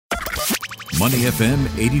Money FM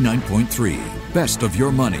 89.3. Best of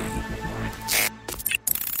your money.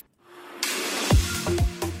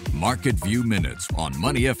 Market View Minutes on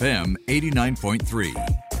Money FM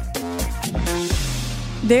 89.3.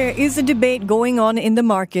 There is a debate going on in the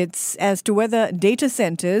markets as to whether data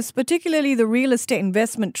centers, particularly the real estate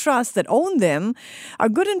investment trusts that own them, are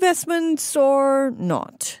good investments or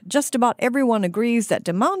not. Just about everyone agrees that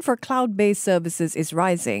demand for cloud-based services is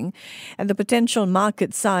rising and the potential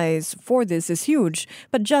market size for this is huge.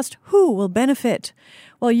 But just who will benefit?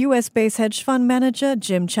 Well, US-based hedge fund manager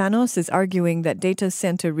Jim Chanos is arguing that data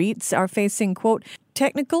center REITs are facing, quote,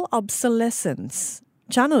 technical obsolescence.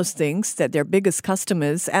 Chanos thinks that their biggest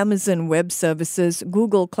customers, Amazon Web Services,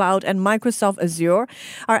 Google Cloud, and Microsoft Azure,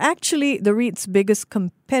 are actually the REIT's biggest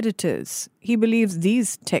competitors. He believes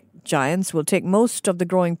these tech giants will take most of the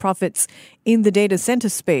growing profits in the data center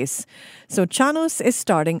space. So Chanos is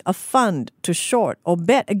starting a fund to short or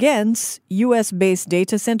bet against US-based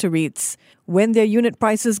data center REITs. When their unit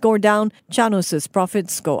prices go down, Chanos'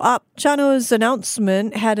 profits go up. Chanos'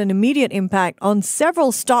 announcement had an immediate impact on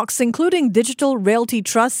several stocks, including Digital Realty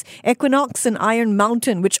Trust, Equinox, and Iron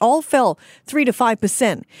Mountain, which all fell 3 to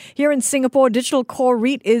 5%. Here in Singapore, Digital Core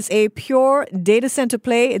REIT is a pure data center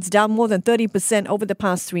play. It's down more than 30% over the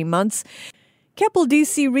past 3 months. Keppel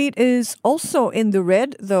DC REIT is also in the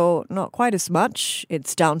red, though not quite as much.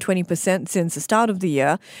 It's down 20% since the start of the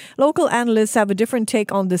year. Local analysts have a different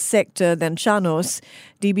take on this sector than Chanos.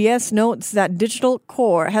 DBS notes that Digital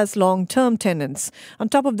Core has long-term tenants. On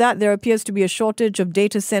top of that, there appears to be a shortage of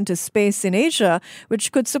data center space in Asia,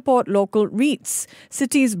 which could support local REITs.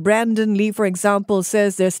 Citi's Brandon Lee, for example,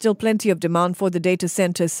 says there's still plenty of demand for the data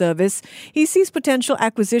center service. He sees potential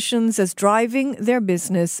acquisitions as driving their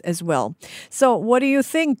business as well. So what do you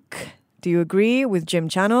think? Do you agree with Jim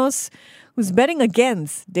Chanos, who's betting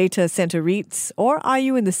against data center REITs, or are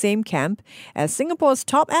you in the same camp as Singapore's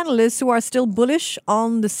top analysts who are still bullish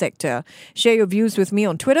on the sector? Share your views with me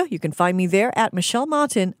on Twitter. You can find me there at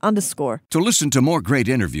 @MichelleMartin_. To listen to more great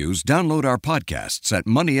interviews, download our podcasts at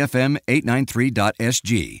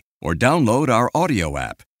moneyfm893.sg or download our audio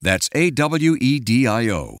app. That's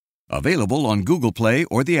AWEDIO. Available on Google Play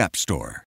or the App Store.